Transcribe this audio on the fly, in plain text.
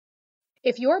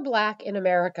If you're Black in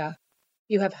America,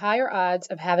 you have higher odds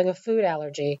of having a food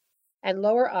allergy and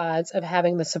lower odds of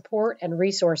having the support and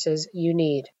resources you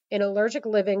need. In Allergic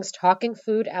Living's Talking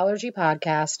Food Allergy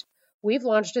podcast, we've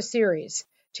launched a series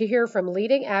to hear from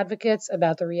leading advocates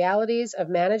about the realities of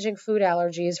managing food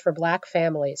allergies for Black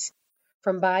families,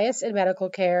 from bias in medical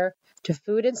care to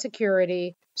food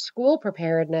insecurity, school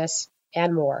preparedness,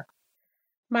 and more.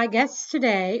 My guests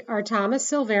today are Thomas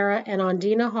Silvera and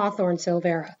Ondina Hawthorne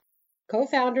Silvera,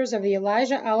 co-founders of the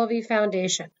Elijah Alavi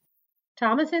Foundation.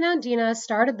 Thomas and Ondina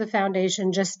started the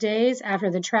foundation just days after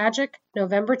the tragic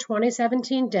November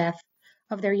 2017 death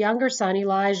of their younger son,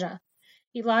 Elijah.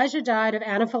 Elijah died of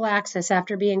anaphylaxis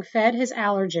after being fed his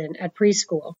allergen at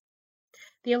preschool.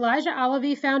 The Elijah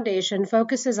Alavi Foundation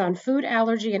focuses on food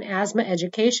allergy and asthma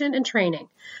education and training,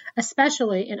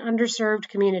 especially in underserved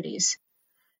communities.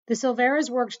 The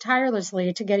Silveras worked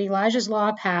tirelessly to get Elijah's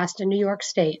law passed in New York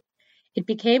State. It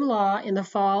became law in the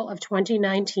fall of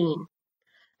 2019.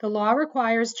 The law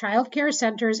requires child care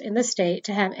centers in the state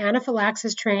to have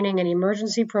anaphylaxis training and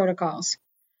emergency protocols.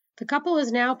 The couple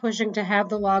is now pushing to have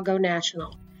the law go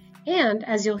national. And,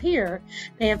 as you'll hear,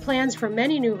 they have plans for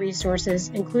many new resources,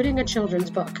 including a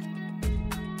children's book.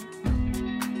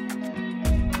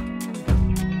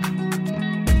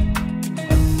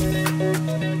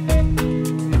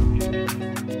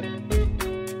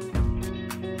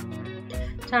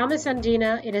 Thomas and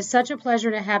Ondina, it is such a pleasure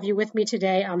to have you with me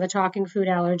today on the Talking Food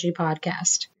Allergy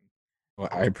podcast. Well,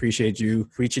 I appreciate you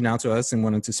reaching out to us and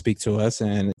wanting to speak to us,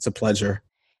 and it's a pleasure.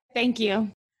 Thank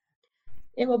you.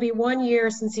 It will be 1 year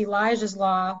since Elijah's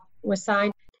law was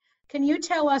signed. Can you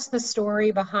tell us the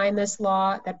story behind this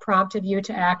law that prompted you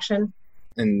to action?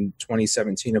 In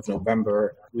 2017 of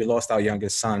November, we lost our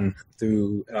youngest son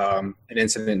through an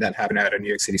incident that happened at a New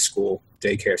York City school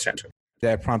daycare center.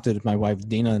 That prompted my wife,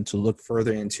 Dina, to look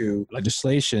further into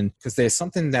legislation because there's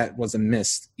something that was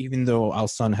amiss. Even though our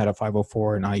son had a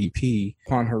 504 and IEP,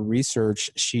 upon her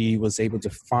research, she was able to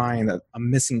find a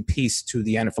missing piece to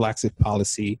the anaphylaxis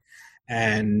policy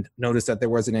and noticed that there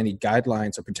wasn't any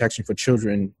guidelines or protection for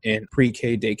children in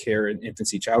pre-K daycare and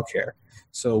infancy childcare.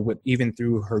 So even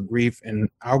through her grief and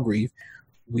our grief,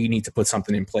 we need to put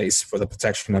something in place for the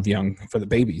protection of for the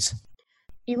babies.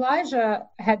 Elijah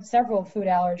had several food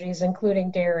allergies, including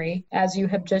dairy. As you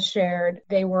have just shared,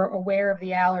 they were aware of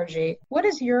the allergy. What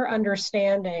is your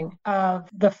understanding of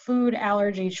the food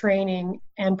allergy training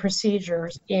and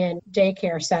procedures in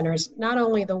daycare centers, not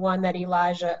only the one that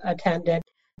Elijah attended?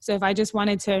 So if I just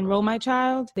wanted to enroll my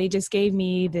child, they just gave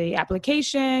me the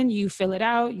application, you fill it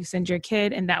out, you send your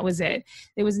kid, and that was it.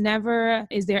 There was never,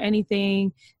 is there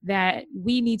anything that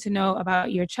we need to know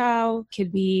about your child?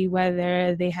 Could be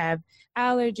whether they have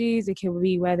allergies, it could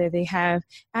be whether they have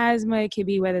asthma, it could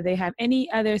be whether they have any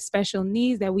other special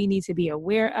needs that we need to be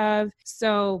aware of.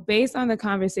 So based on the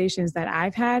conversations that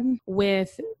I've had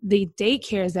with the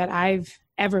daycares that I've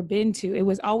ever been to, it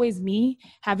was always me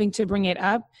having to bring it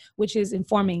up, which is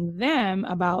informing them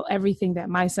about everything that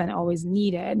my son always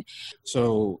needed.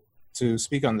 So to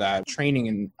speak on that,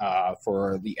 training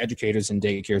for the educators in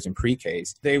daycares and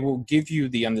pre-Ks, they will give you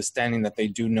the understanding that they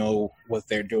do know what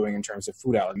they're doing in terms of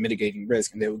food allergy, mitigating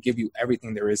risk, and they will give you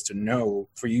everything there is to know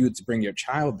for you to bring your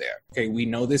child there. Okay, we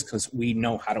know this because we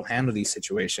know how to handle these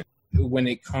situations. When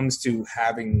it comes to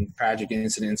having tragic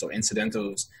incidents or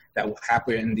incidentals that will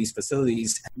happen in these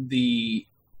facilities, the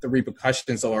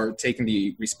repercussions or taking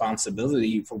the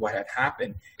responsibility for what had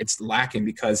happened, it's lacking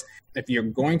because if you're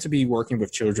going to be working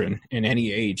with children in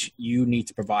any age, you need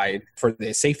to provide for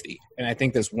their safety. And I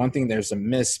think there's one thing there's a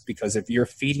miss because if you're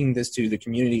feeding this to the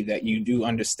community that you do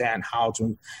understand how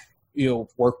to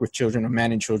work with children or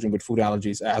manage children with food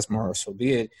allergies, asthma, or so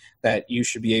be it, that you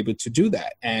should be able to do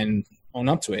that and own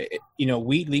up to it.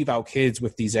 We leave our kids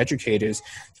with these educators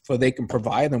so they can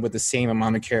provide them with the same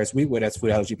amount of care as we would as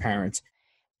food allergy parents.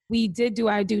 We did do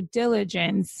our due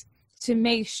diligence to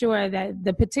make sure that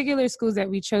the particular schools that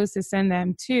we chose to send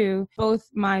them to, both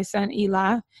my son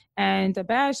Eli and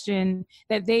Sebastian,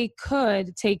 that they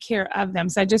could take care of them.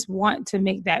 So I just want to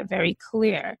make that very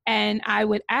clear. And I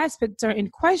would ask certain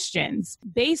questions.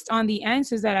 Based on the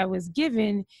answers that I was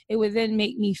given, it would then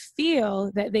make me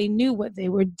feel that they knew what they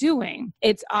were doing.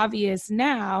 It's obvious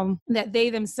now that they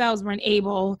themselves weren't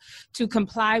able to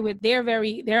comply with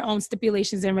their own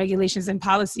stipulations and regulations and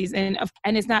policies. And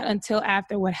it's not until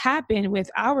after what happened with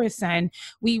our son,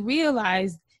 we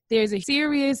realized there's a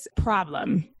serious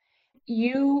problem.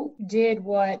 You did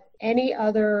what any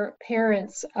other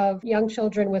parents of young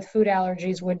children with food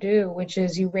allergies would do, which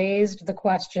is you raised the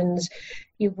questions,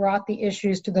 you brought the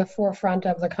issues to the forefront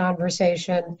of the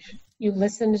conversation, You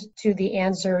listened to the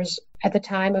answers at the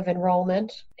time of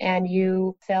enrollment, and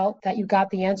you felt that you got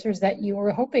the answers that you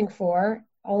were hoping for,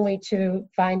 only to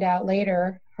find out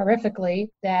later, horrifically,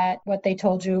 that what they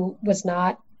told you was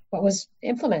not what was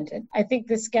implemented. I think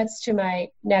this gets to my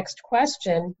next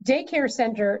question. Daycare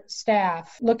center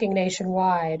staff, looking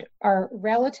nationwide, are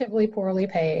relatively poorly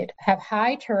paid, have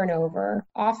high turnover,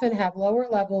 often have lower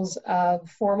levels of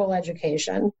formal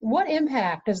education. What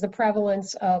impact does the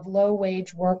prevalence of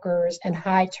low-wage workers and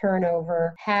high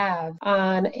turnover have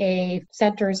on a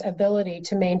center's ability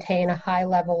to maintain a high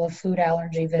level of food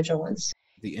allergy vigilance?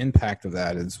 The impact of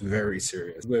that is very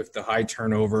serious. With the high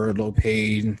turnover, low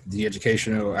paid, the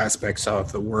educational aspects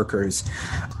of the workers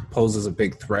poses a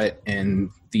big threat in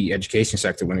the education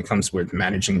sector when it comes with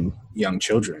managing young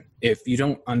children. If you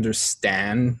don't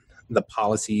understand the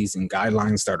policies and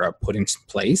guidelines that are put into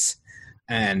place,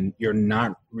 and you're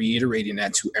not reiterating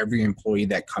that to every employee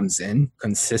that comes in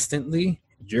consistently,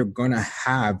 you're going to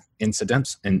have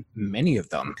incidents, and many of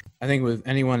them. I think with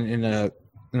anyone in a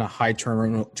high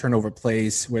turnover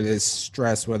place where there's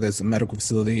stress, whether it's a medical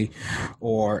facility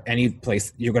or any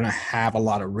place, you're going to have a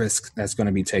lot of risk that's going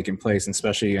to be taking place,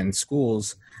 especially in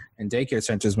schools and daycare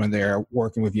centers when they're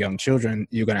working with young children.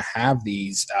 You're going to have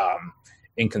these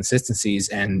inconsistencies,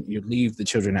 and you leave the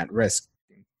children at risk.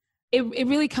 It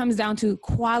really comes down to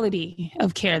quality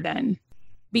of care then,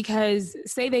 because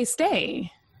say they stay,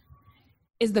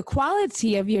 is the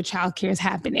quality of your child care is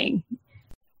happening?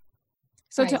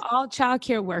 So to all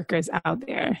childcare workers out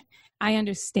there, I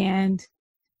understand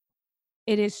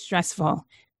it is stressful,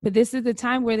 but this is the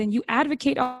time where then you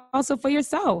advocate also for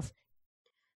yourself.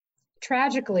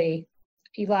 Tragically,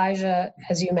 Elijah,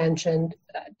 as you mentioned,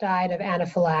 died of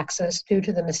anaphylaxis due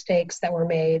to the mistakes that were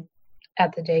made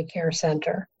at the daycare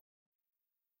center.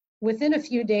 Within a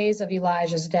few days of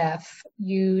Elijah's death,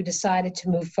 you decided to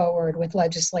move forward with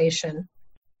legislation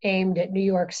aimed at New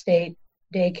York State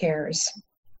daycares.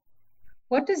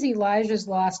 What does Elijah's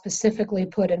law specifically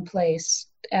put in place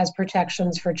as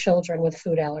protections for children with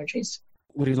food allergies?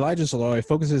 With Elijah's law, it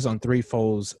focuses on three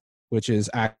folds, which is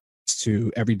access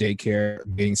to every daycare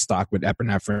being stocked with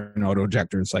epinephrine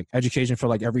autoinjectors, like education for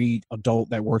like every adult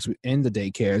that works in the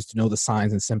daycares to know the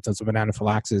signs and symptoms of an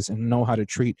anaphylaxis and know how to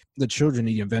treat the children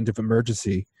in the event of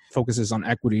emergency. Focuses on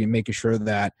equity and making sure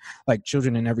that like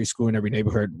children in every school in every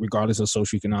neighborhood, regardless of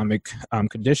socioeconomic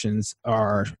conditions,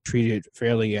 are treated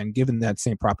fairly and given that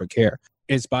same proper care.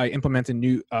 It's by implementing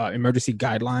new emergency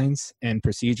guidelines and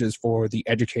procedures for the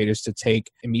educators to take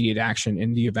immediate action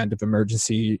in the event of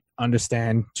emergency,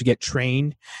 understand, to get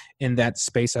trained in that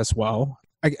space as well.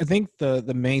 I think the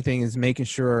main thing is making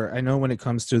sure, I know when it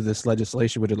comes to this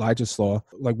legislation with Elijah's law,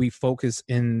 like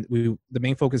the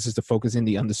main focus is to focus in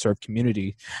the underserved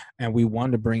community. And we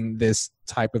want to bring this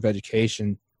type of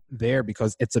education there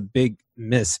because it's a big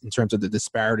miss in terms of the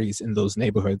disparities in those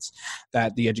neighborhoods,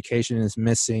 that the education is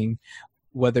missing,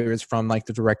 whether it's from like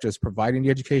the directors providing the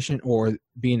education or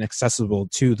being accessible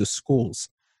to the schools.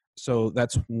 So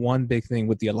that's one big thing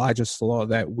with the Elijah's law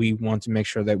that we want to make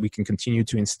sure that we can continue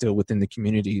to instill within the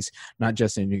communities, not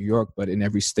just in New York, but in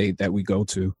every state that we go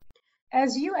to.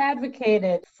 As you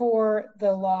advocated for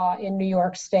the law in New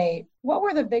York State, what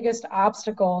were the biggest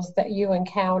obstacles that you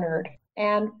encountered?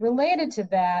 And related to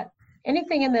that,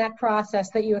 anything in that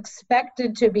process that you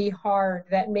expected to be hard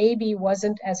that maybe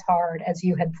wasn't as hard as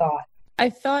you had thought? I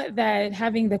thought that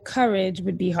having the courage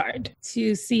would be hard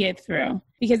to see it through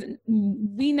because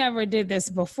we never did this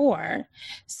before.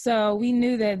 So we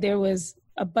knew that there was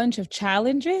a bunch of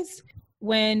challenges.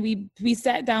 When we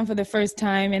sat down for the first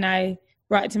time and I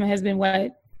brought to my husband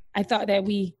what I thought that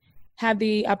we had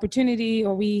the opportunity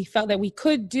or we felt that we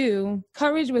could do,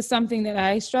 courage was something that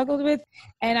I struggled with.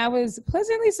 And I was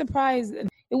pleasantly surprised it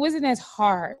wasn't as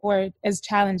hard or as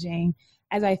challenging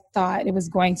as I thought it was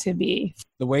going to be.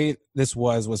 The way this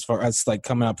was for us, like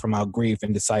coming up from our grief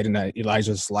and deciding that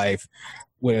Elijah's life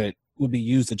would be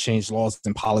used to change laws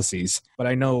and policies. But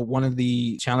I know one of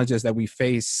the challenges that we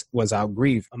face was our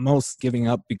grief, most giving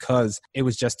up because it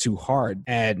was just too hard.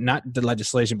 And not the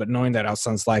legislation, but knowing that our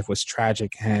son's life was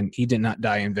tragic and he did not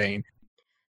die in vain.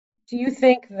 Do you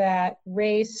think that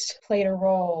race played a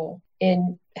role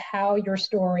in how your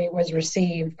story was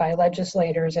received by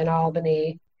legislators in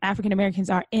Albany? African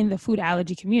Americans are in the food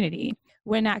allergy community.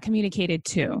 We're not communicated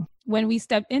to. When we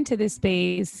stepped into this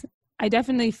space, I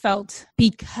definitely felt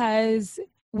because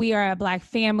we are a Black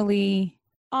family,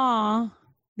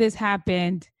 this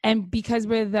happened. And because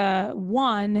we're the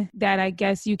one that I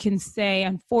guess you can say,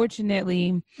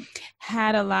 unfortunately,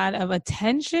 had a lot of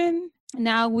attention,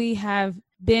 now we have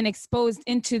been exposed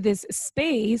into this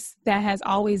space that has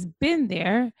always been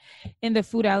there in the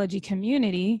food allergy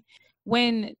community.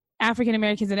 when African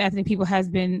Americans and ethnic people has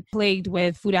been plagued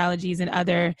with food allergies and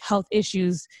other health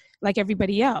issues like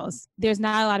everybody else, there's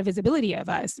not a lot of visibility of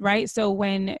us, right? So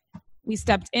when we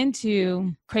stepped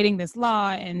into creating this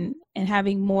law and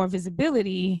having more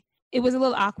visibility, it was a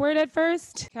little awkward at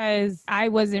first because I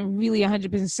wasn't really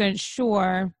 100%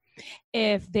 sure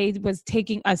if they was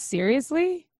taking us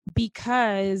seriously,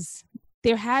 because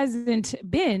there hasn't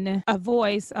been a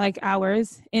voice like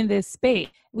ours in this space.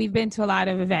 We've been to a lot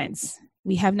of events.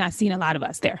 We have not seen a lot of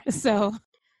us there. So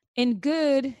in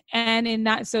good and in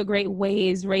not so great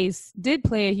ways, race did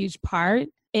play a huge part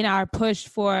in our push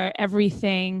for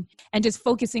everything and just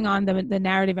focusing on the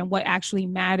narrative and what actually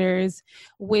matters,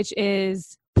 which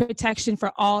is protection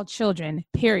for all children,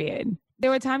 period.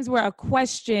 There were times where a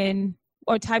question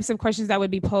or types of questions that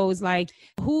would be posed, like,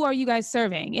 who are you guys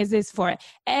serving? Is this for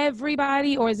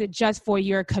everybody or is it just for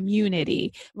your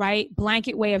community, right?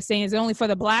 Blanket way of saying, is it only for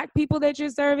the Black people that you're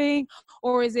serving,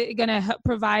 or is it going to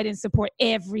provide and support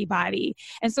everybody?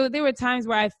 And so there were times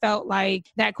where I felt like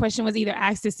that question was either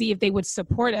asked to see if they would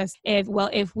support us.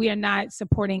 If we are not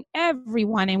supporting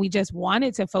everyone and we just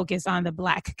wanted to focus on the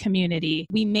Black community,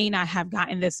 we may not have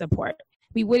gotten this support.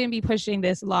 We wouldn't be pushing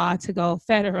this law to go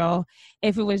federal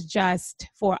if it was just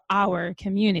for our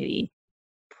community.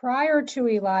 Prior to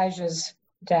Elijah's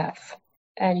death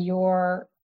and your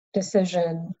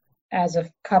decision as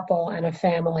a couple and a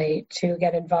family to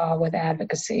get involved with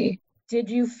advocacy, did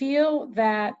you feel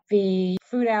that the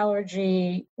food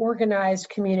allergy organized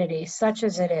community, such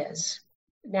as it is,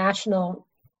 national,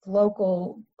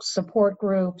 local support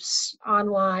groups,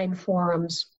 online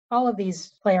forums, all of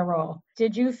these play a role?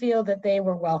 Did you feel that they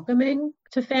were welcoming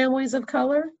to families of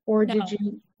color, or No. did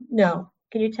you? No.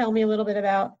 Can you tell me a little bit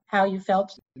about how you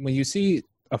felt? When you see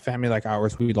a family like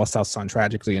ours, we lost our son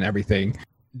tragically and everything,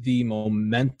 the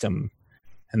momentum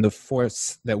and the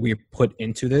force that we put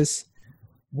into this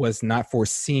was not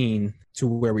foreseen to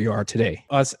where we are today.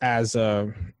 Us as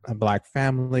a Black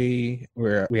family,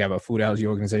 where we have a food allergy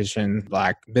organization,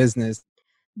 Black business.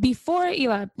 Before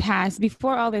Ela passed,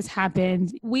 before all this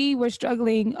happened, we were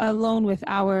struggling alone with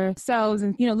ourselves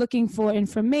and, looking for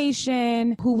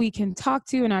information, who we can talk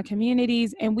to in our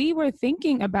communities. And we were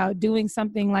thinking about doing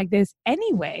something like this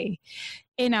anyway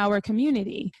in our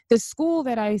community. The school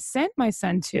that I sent my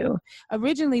son to,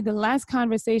 originally the last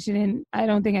conversation, and I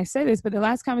don't think I said this, but the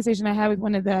last conversation I had with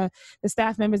one of the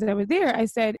staff members that were there, I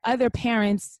said other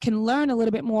parents can learn a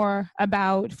little bit more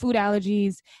about food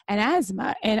allergies and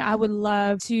asthma. And I would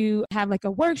love to have like a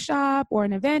workshop or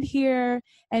an event here,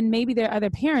 and maybe there are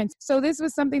other parents. So this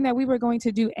was something that we were going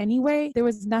to do anyway. There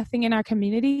was nothing in our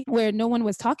community where no one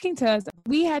was talking to us.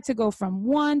 We had to go from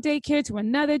one daycare to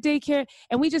another daycare,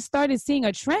 and we just started seeing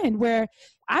a trend where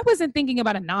I wasn't thinking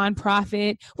about a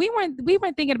nonprofit. We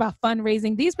weren't thinking about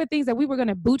fundraising. These were things that we were going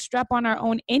to bootstrap on our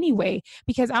own anyway,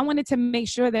 because I wanted to make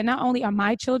sure that not only are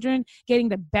my children getting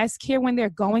the best care when they're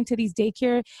going to these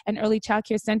daycare and early child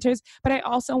care centers, but I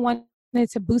also wanted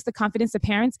to boost the confidence of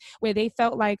parents where they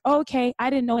felt like, oh, okay, I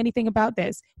didn't know anything about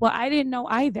this. Well, I didn't know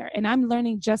either. And I'm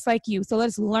learning just like you. So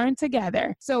let's learn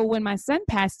together. So when my son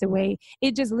passed away,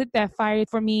 it just lit that fire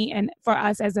for me and for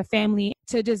us as a family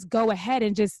to just go ahead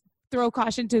and just throw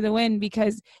caution to the wind,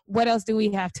 because what else do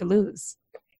we have to lose?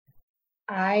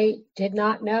 I did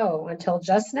not know until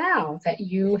just now that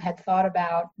you had thought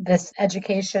about this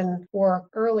education work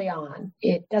early on.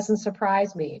 It doesn't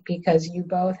surprise me because you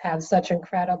both have such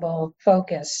incredible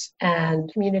focus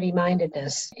and community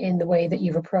mindedness in the way that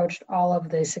you've approached all of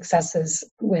the successes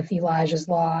with Elijah's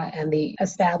Law and the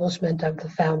establishment of the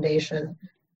foundation.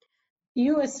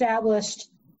 You established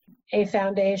a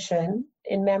foundation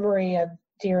in memory of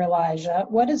dear Elijah.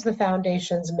 What is the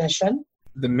foundation's mission?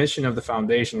 The mission of the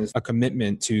foundation is a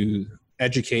commitment to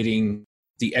educating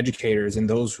the educators and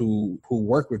those who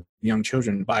work with young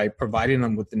children by providing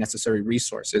them with the necessary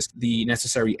resources, the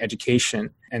necessary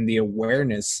education, and the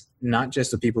awareness, not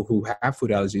just to people who have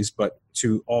food allergies, but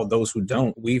to all those who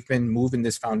don't. We've been moving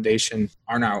this foundation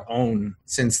on our own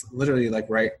since literally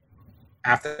right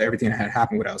after everything that had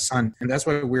happened with our son. And that's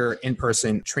why we're an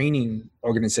in-person training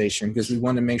organization, because we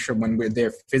want to make sure when we're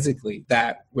there physically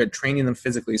that we're training them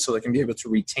physically so they can be able to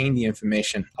retain the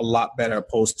information a lot better,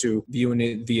 opposed to viewing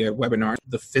it via webinar.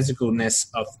 The physicalness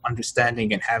of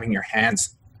understanding and having your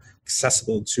hands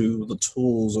accessible to the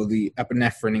tools or the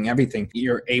epinephrine and everything,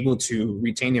 you're able to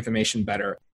retain the information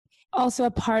better. Also,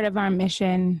 a part of our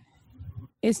mission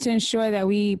is to ensure that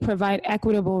we provide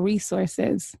equitable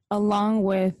resources along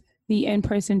with the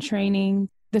in-person training,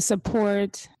 the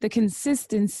support, the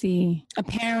consistency. A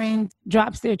parent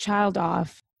drops their child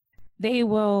off, they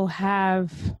will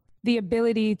have the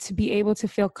ability to be able to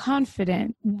feel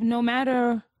confident no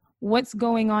matter what's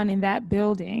going on in that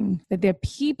building, that there are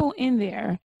people in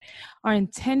there are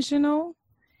intentional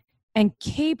and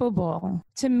capable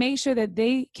to make sure that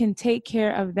they can take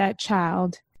care of that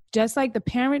child just like the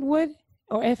parent would,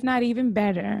 or if not even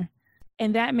better.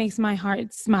 And that makes my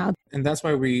heart smile. And that's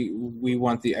why we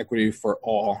want the equity for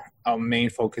all. Our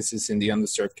main focus is in the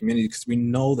underserved community because we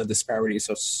know the disparities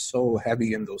are so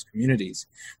heavy in those communities.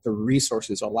 The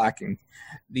resources are lacking.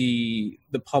 The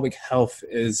public health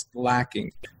is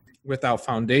lacking. With our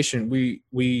foundation,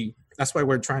 we that's why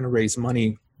we're trying to raise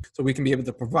money so we can be able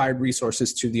to provide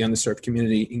resources to the underserved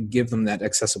community and give them that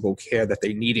accessible care that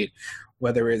they needed,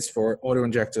 whether it's for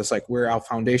auto-injectors. Like we're our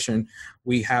foundation,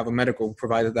 we have a medical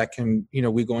provider that can,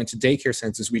 we go into daycare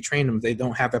centers, we train them. They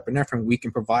don't have epinephrine. We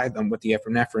can provide them with the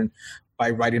epinephrine by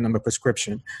writing them a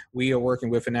prescription. We are working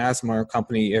with an asthma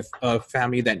company, if a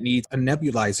family that needs a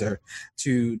nebulizer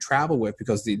to travel with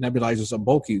because the nebulizers are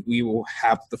bulky, we will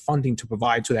have the funding to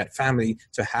provide to that family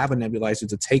to have a nebulizer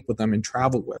to take with them and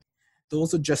travel with.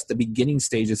 Those are just the beginning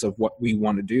stages of what we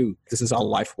want to do. This is our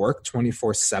life work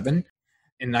 24/7.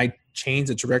 And I changed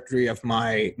the trajectory of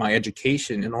my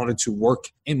education in order to work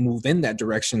and move in that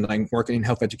direction, like working in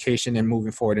health education and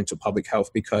moving forward into public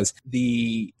health, because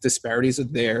the disparities are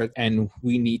there and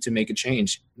we need to make a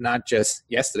change, not just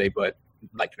yesterday, but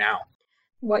like now.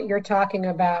 What you're talking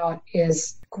about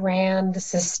is grand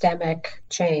systemic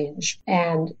change.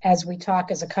 And as we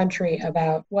talk as a country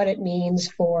about what it means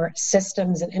for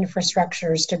systems and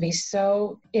infrastructures to be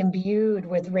so imbued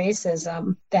with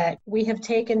racism that we have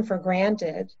taken for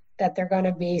granted that there are going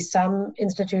to be some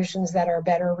institutions that are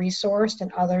better resourced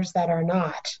and others that are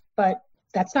not. But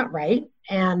that's not right.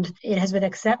 And it has been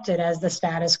accepted as the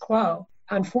status quo.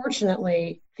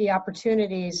 Unfortunately, the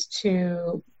opportunities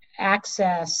to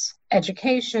access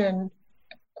education,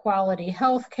 quality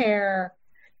health care,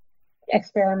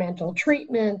 experimental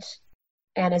treatment,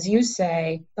 and as you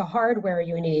say, the hardware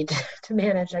you need to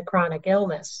manage a chronic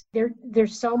illness.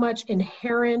 There's so much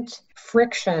inherent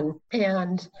friction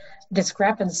and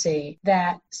discrepancy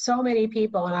that so many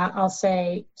people, and I'll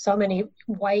say so many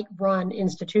white-run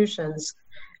institutions,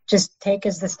 just take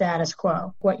as the status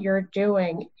quo. What you're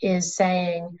doing is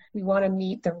saying we want to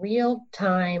meet the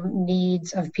real-time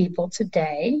needs of people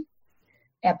today,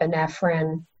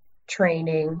 epinephrine,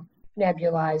 training,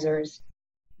 nebulizers,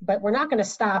 but we're not going to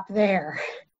stop there.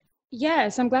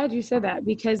 Yes, I'm glad you said that,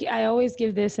 because I always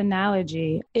give this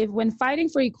analogy. If when fighting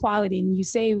for equality and you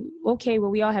say, okay,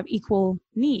 well, we all have equal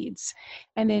needs,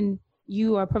 and then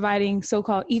you are providing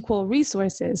so-called equal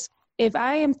resources. If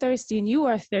I am thirsty and you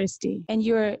are thirsty and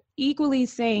you're equally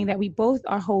saying that we both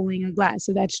are holding a glass,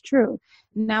 so that's true.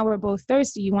 Now we're both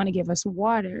thirsty, you want to give us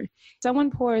water. Someone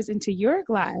pours into your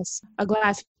glass a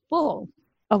glass full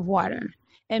of water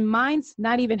and mine's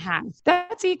not even half.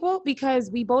 That's equal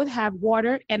because we both have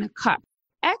water and a cup.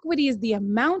 Equity is the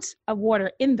amount of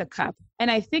water in the cup. And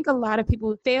I think a lot of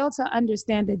people fail to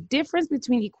understand the difference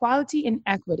between equality and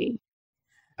equity.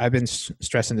 I've been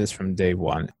stressing this from day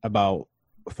one about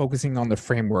focusing on the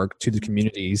framework to the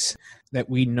communities, that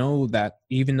we know that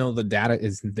even though the data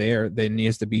is there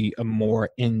needs to be a more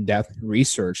in-depth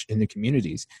research in the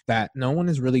communities, that no one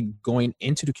is really going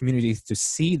into the communities to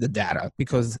see the data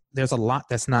because there's a lot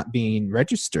that's not being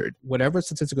registered. Whatever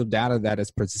statistical data that is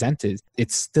presented,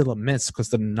 it's still a miss because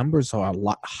the numbers are a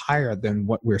lot higher than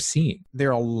what we're seeing. There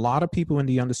are a lot of people in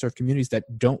the underserved communities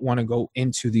that don't want to go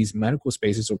into these medical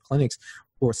spaces or clinics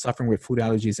who are suffering with food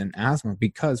allergies and asthma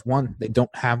because, one, they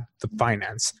don't have the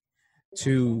finance,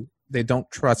 two, they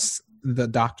don't trust the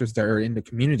doctors that are in the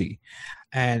community.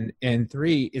 And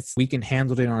three, we can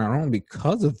handle it on our own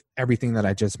because of everything that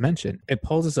I just mentioned. It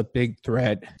poses a big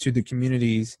threat to the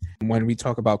communities when we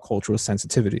talk about cultural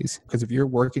sensitivities. Because if you're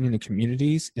working in the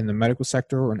communities, in the medical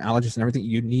sector or in allergies and everything,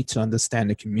 you need to understand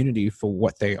the community for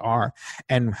what they are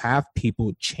and have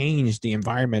people change the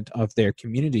environment of their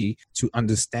community to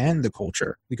understand the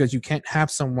culture. Because you can't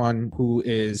have someone who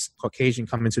is Caucasian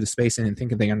come into the space and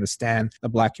think they understand the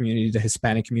Black community, the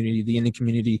Hispanic community, the Indian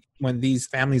community. When these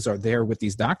families are there with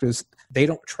these doctors, they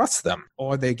don't trust them,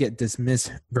 or they get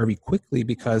dismissed very quickly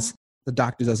because the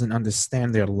doctor doesn't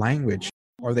understand their language,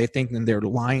 or they think that they're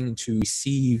lying to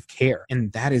receive care.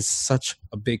 And that is such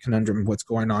a big conundrum of what's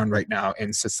going on right now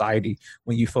in society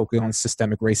when you focus on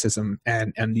systemic racism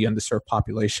and the underserved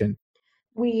population.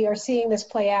 We are seeing this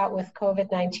play out with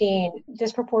COVID-19,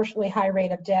 disproportionately high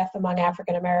rate of death among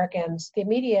African Americans. The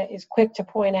media is quick to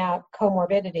point out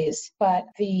comorbidities, but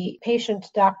the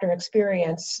patient-doctor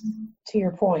experience, to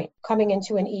your point, coming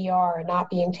into an ER and not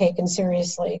being taken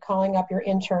seriously, calling up your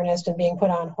internist and being put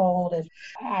on hold. And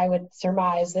I would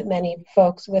surmise that many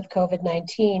folks with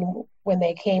COVID-19 when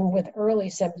they came with early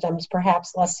symptoms,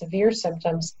 perhaps less severe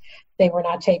symptoms, they were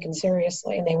not taken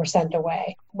seriously and they were sent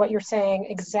away. What you're saying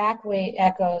exactly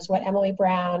echoes what Emily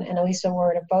Brown and Elisa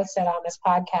Ward have both said on this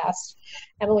podcast.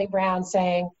 Emily Brown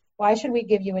saying, why should we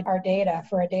give you our data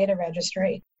for a data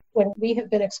registry? When we have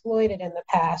been exploited in the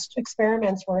past,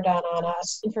 experiments were done on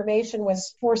us, information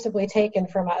was forcibly taken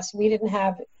from us. We didn't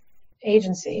have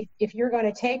agency. If you're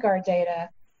going to take our data,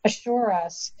 assure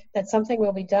us that something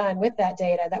will be done with that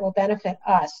data that will benefit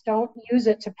us. Don't use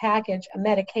it to package a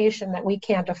medication that we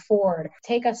can't afford.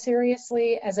 Take us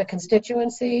seriously as a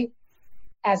constituency,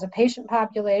 as a patient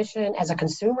population, as a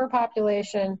consumer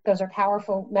population. Those are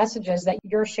powerful messages that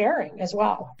you're sharing as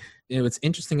well. It's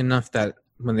interesting enough that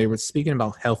when they were speaking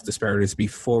about health disparities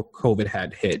before COVID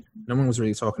had hit, no one was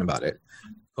really talking about it.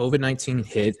 COVID-19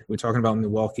 hit. We're talking about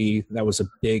Milwaukee. That was a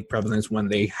big prevalence when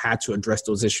they had to address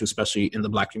those issues, especially in the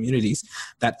Black communities,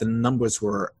 that the numbers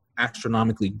were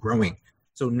astronomically growing.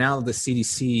 So now the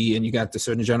CDC and you got the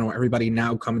Surgeon General, everybody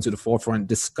now coming to the forefront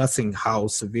discussing how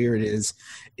severe it is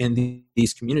in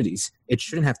these communities. It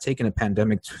shouldn't have taken a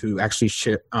pandemic to actually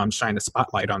shine a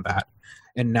spotlight on that.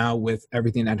 And now with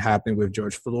everything that happened with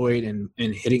George Floyd and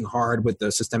hitting hard with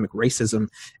the systemic racism,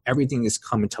 everything is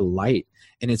coming to light.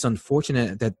 And it's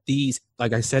unfortunate that these,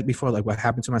 like I said before, like what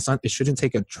happened to my son, it shouldn't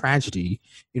take a tragedy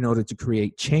in order to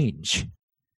create change.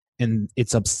 And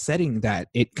it's upsetting that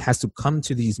it has to come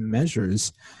to these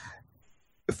measures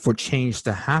for change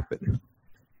to happen.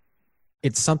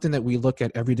 It's something that we look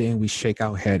at every day and we shake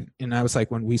our head. And I was like,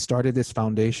 when we started this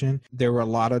foundation, there were a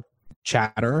lot of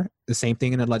chatter. The same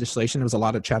thing in the legislation. There was a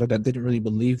lot of chatter that didn't really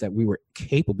believe that we were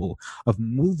capable of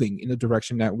moving in the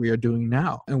direction that we are doing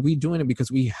now. And we're doing it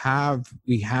because we have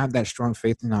that strong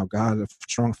faith in our God, a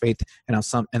strong faith in our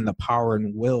Son, and the power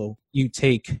and will. You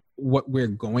take what we're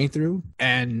going through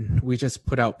and we just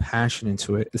put out passion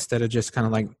into it instead of just kind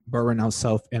of like burying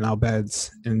ourselves in our beds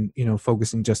and,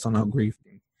 focusing just on our grief.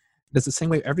 It's the same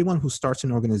way everyone who starts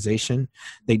an organization,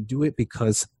 they do it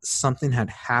because something had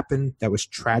happened that was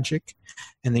tragic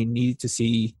and they needed to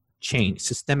see change,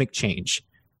 systemic change.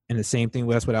 And the same thing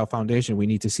with us with our foundation. We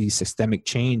need to see systemic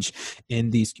change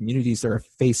in these communities that are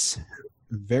faced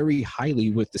very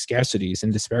highly with the scarcities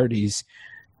and disparities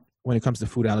when it comes to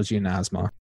food allergy and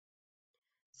asthma.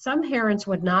 Some parents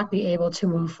would not be able to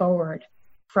move forward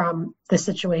from the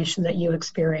situation that you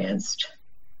experienced.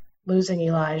 Losing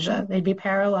Elijah, they'd be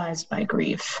paralyzed by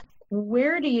grief.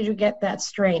 Where do you get that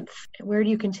strength? Where do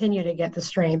you continue to get the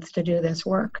strength to do this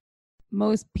work?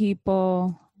 Most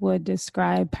people would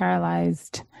describe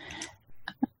paralyzed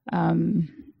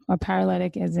or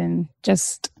paralytic as in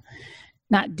just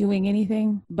not doing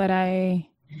anything. But I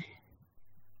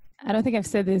don't think I've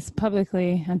said this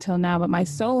publicly until now, but my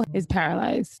soul is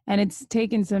paralyzed. And it's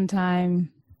taken some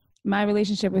time. My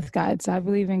relationship with God. So I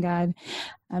believe in God.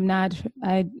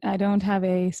 I don't have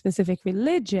a specific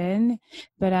religion,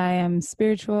 but I am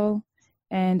spiritual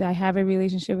and I have a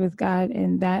relationship with God.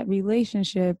 And that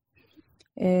relationship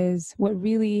is what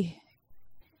really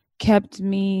kept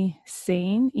me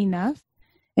sane enough,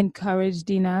 encouraged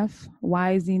enough,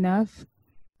 wise enough,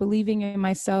 believing in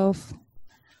myself,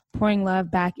 pouring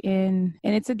love back in.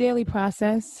 And it's a daily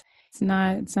process. It's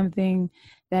not something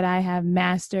that I have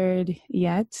mastered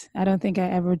yet. I don't think I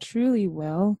ever truly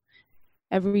will.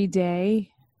 Every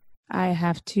day, I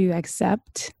have to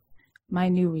accept my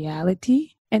new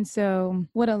reality. And so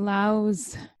what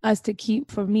allows us to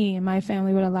keep, for me and my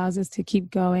family, what allows us to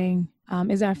keep going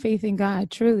is our faith in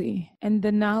God, truly. And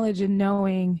the knowledge and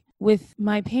knowing with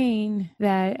my pain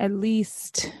that at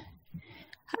least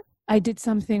I did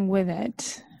something with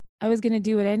it. I was going to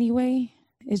do it anyway.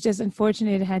 It's just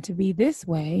unfortunate it had to be this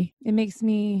way. It makes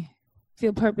me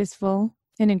feel purposeful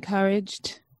and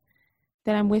encouraged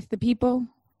that I'm with the people.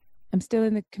 I'm still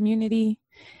in the community.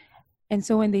 And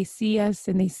so when they see us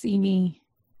and they see me,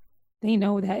 they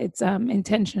know that it's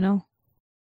intentional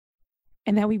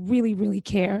and that we really, really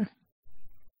care.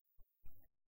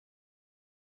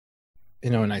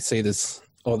 And I say this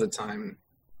all the time.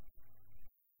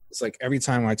 It's like every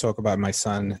time I talk about my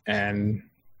son and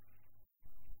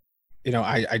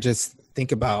I just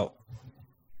think about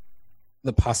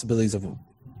the possibilities of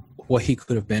what he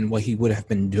could have been, what he would have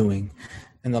been doing,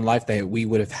 and the life that we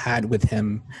would have had with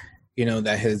him,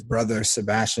 that his brother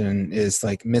Sebastian is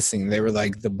like missing. They were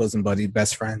like the bosom buddy,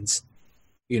 best friends.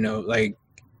 Like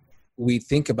we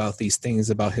think about these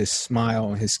things, about his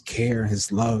smile, his care,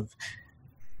 his love,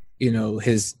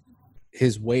 his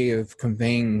way of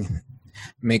conveying,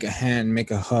 make a hand,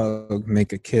 make a hug,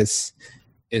 make a kiss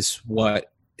is what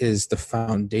is the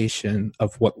foundation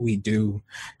of what we do,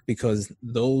 because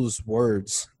those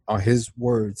words are his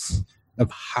words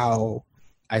of how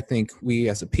I think we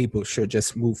as a people should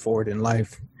just move forward in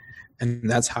life. And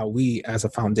that's how we as a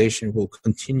foundation will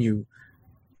continue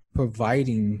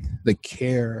providing the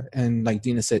care. And like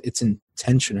Dina said, it's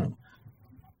intentional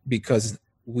because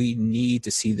we need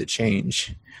to see the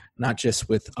change, not just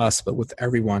with us, but with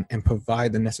everyone, and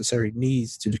provide the necessary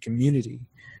needs to the community,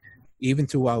 even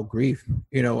throughout grief.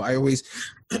 You know, I always,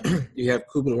 you have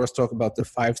Kubler-Ross talk about the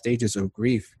 5 stages of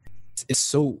grief. It's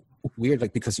so weird,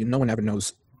 like, because no one ever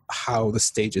knows how the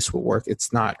stages will work.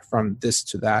 It's not from this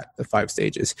to that, the 5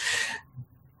 stages.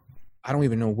 I don't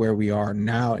even know where we are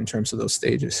now in terms of those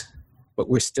stages, but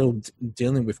we're still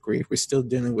dealing with grief. We're still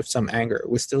dealing with some anger.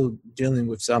 We're still dealing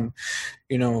with some,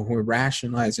 you know, we're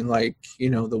rationalizing, like, you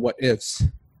know, the what ifs.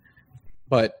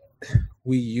 But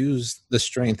we use the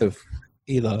strength of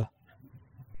Ela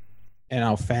and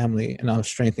our family and our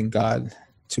strength in God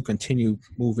to continue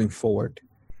moving forward,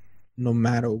 no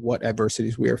matter what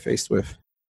adversities we are faced with.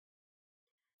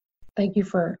 Thank you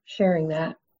for sharing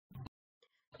that.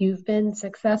 You've been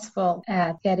successful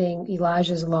at getting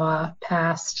Elijah's Law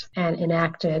passed and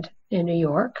enacted in New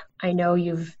York. I know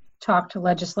you've talked to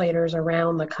legislators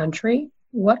around the country.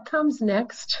 What comes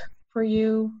next for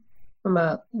you from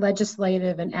a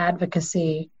legislative and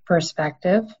advocacy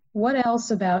perspective? What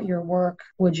else about your work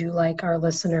would you like our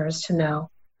listeners to know?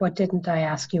 What didn't I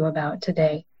ask you about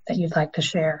today that you'd like to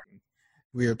share?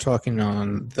 We are talking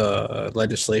on the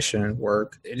legislation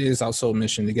work. It is also a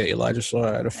mission to get Elijah's Law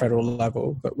at a federal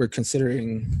level, but we're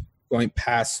considering going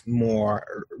past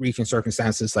more, reaching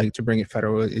circumstances like to bring it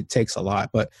federal. It takes a lot,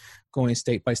 but going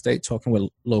state by state, talking with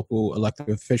local elected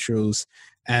officials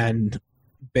and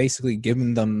basically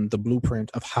giving them the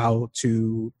blueprint of how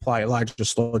to apply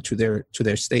Elijah's Law to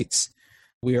their states.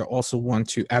 We are also want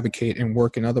to advocate and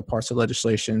work in other parts of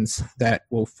legislations that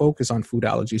will focus on food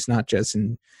allergies, not just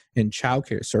in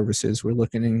childcare services. We're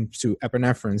looking into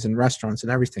epinephrines in restaurants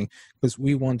and everything, because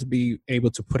we want to be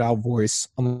able to put our voice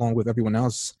along with everyone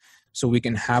else so we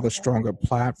can have a stronger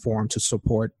platform to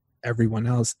support everyone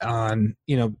else on,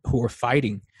 you know, who are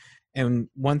fighting. And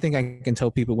one thing I can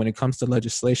tell people when it comes to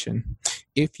legislation,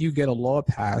 if you get a law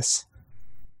passed,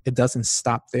 it doesn't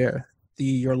stop there.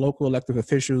 Your local elected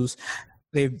officials,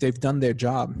 they've done their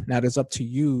job. Now it's up to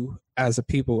you as a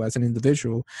people, as an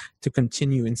individual, to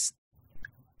continue in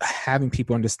having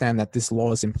people understand that this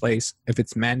law is in place. If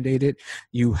it's mandated,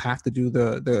 you have to do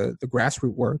the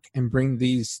grassroots work and bring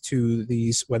these to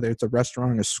these, whether it's a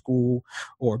restaurant, a school,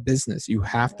 or a business. You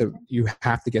have to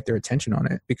get their attention on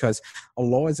it, because a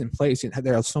law is in place.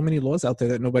 There are so many laws out there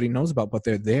that nobody knows about, but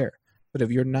they're there. But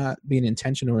if you're not being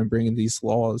intentional in bringing these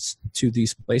laws to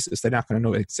these places, they're not going to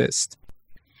know it exists.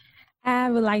 I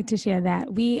would like to share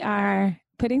that. We are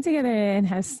putting together and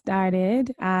have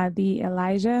started the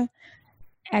Elijah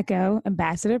Echo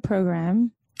Ambassador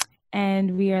Program,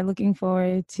 and we are looking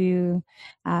forward to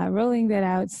rolling that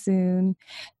out soon,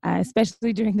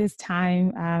 especially during this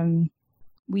time.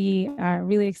 We are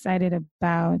really excited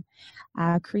about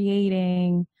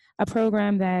creating a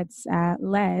program that's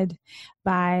led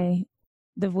by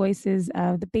the voices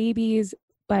of the babies,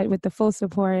 but with the full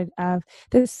support of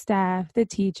the staff, the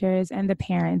teachers, and the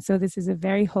parents. So this is a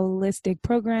very holistic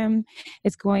program.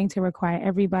 It's going to require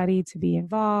everybody to be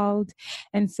involved,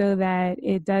 and so that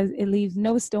it leaves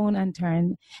no stone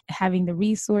unturned, having the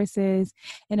resources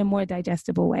in a more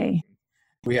digestible way.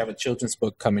 We have a children's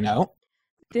book coming out.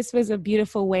 This was a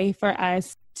beautiful way for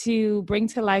us to bring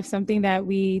to life something that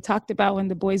we talked about when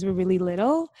the boys were really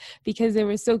little, because they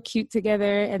were so cute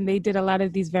together and they did a lot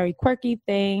of these very quirky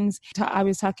things. I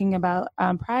was talking about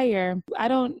prior. I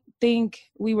don't think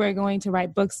we were going to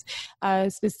write books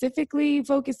specifically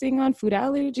focusing on food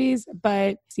allergies,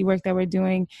 but the work that we're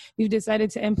doing, we've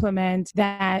decided to implement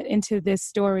that into this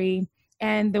story.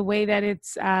 And the way that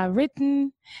it's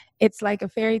written, it's like a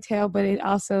fairy tale, but it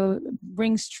also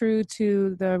brings true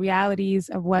to the realities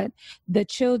of what the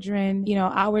children, you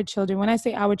know, our children, when I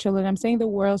say our children, I'm saying the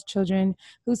world's children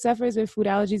who suffers with food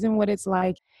allergies and what it's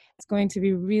like. It's going to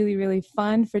be really, really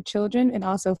fun for children and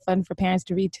also fun for parents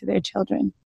to read to their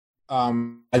children.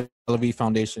 LV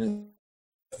Foundation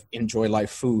Enjoy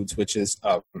Life Foods, which is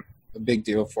a big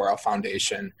deal for our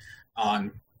foundation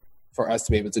for us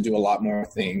to be able to do a lot more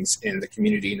things in the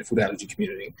community, in the food allergy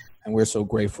community. And we're so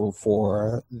grateful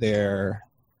for their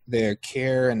their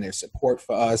care and their support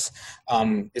for us.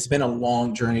 It's been a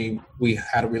long journey. We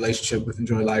had a relationship with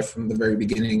Enjoy Life from the very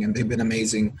beginning, and they've been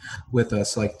amazing with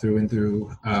us, like through and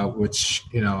through, which,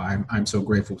 you know, I'm so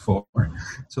grateful for.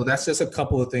 So that's just a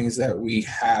couple of things that we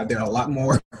have. There are a lot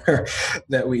more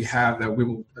that we have that we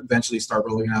will eventually start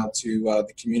rolling out to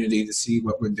the community to see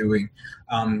what we're doing.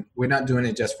 We're not doing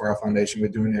it just for our foundation. We're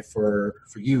doing it for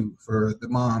you, for the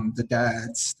mom, the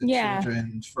dads, the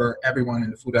children, for everyone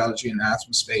in the food allergy and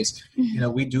asthma space. You know,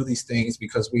 we do these things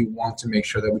because we want to make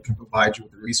sure that we can provide you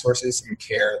with the resources and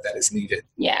care that is needed.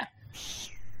 Yeah.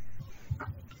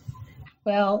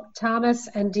 Well, Thomas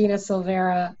and Dina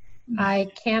Silvera, I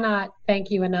cannot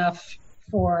thank you enough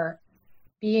for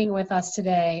being with us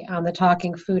today on the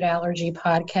Talking Food Allergy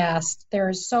podcast. There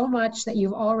is so much that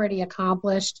you've already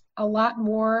accomplished, a lot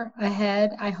more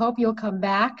ahead. I hope you'll come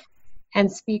back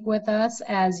and speak with us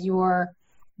as your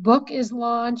book is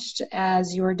launched,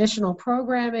 as your additional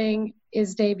programming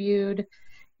is debuted.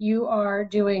 You are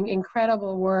doing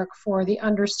incredible work for the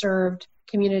underserved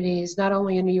communities, not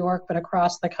only in New York, but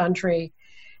across the country.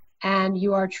 And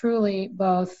you are truly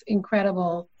both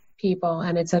incredible people,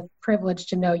 and it's a privilege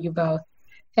to know you both.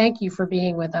 Thank you for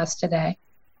being with us today.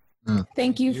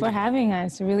 Thank you for having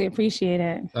us. I really appreciate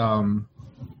it. I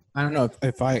don't know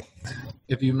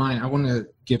if you mind, I want to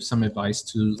give some advice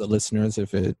to the listeners,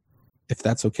 if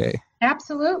that's okay.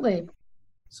 Absolutely.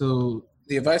 So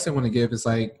the advice I want to give is,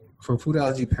 like, for a food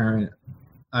allergy parent,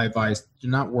 I advise, do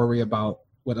not worry about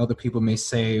what other people may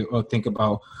say or think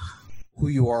about who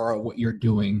you are or what you're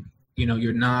doing. You know,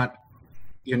 you're not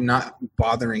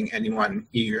bothering anyone.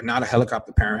 You're not a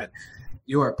helicopter parent.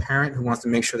 You are a parent who wants to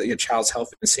make sure that your child's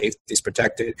health and safety is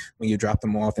protected when you drop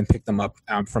them off and pick them up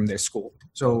from their school.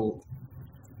 So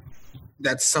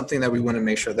that's something that we want to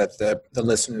make sure that the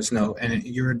listeners know. And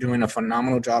you're doing a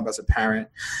phenomenal job as a parent,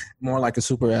 more like a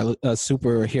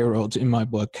superhero in my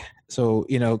book. So,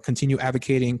 you know, continue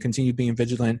advocating, continue being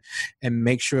vigilant, and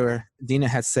make sure, Dina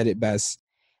has said it best,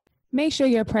 make sure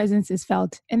your presence is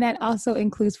felt. And that also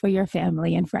includes for your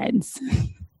family and friends.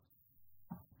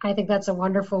 I think that's a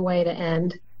wonderful way to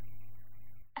end.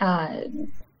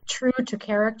 True to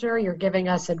character, you're giving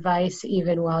us advice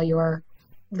even while you're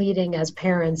leading as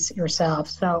parents yourself.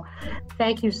 So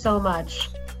thank you so much.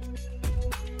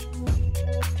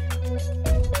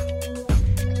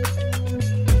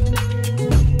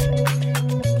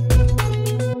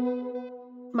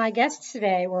 My guests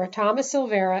today were Thomas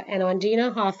Silvera and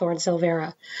Ondina Hawthorne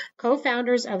Silvera,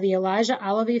 co-founders of the Elijah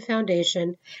Alavi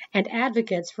Foundation and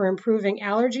advocates for improving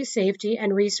allergy safety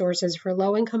and resources for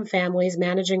low-income families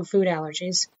managing food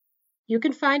allergies. You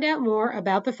can find out more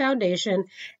about the foundation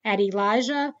at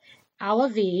Elijah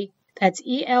Alavi, that's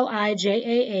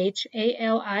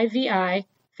ELIJAHALIVI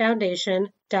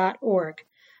foundation.org.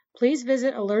 Please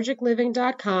visit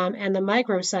allergicliving.com and the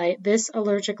microsite This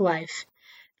Allergic Life.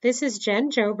 This is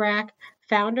Jen Jobrack,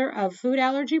 founder of Food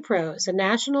Allergy Pros, a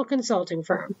national consulting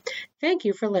firm. Thank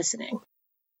you for listening.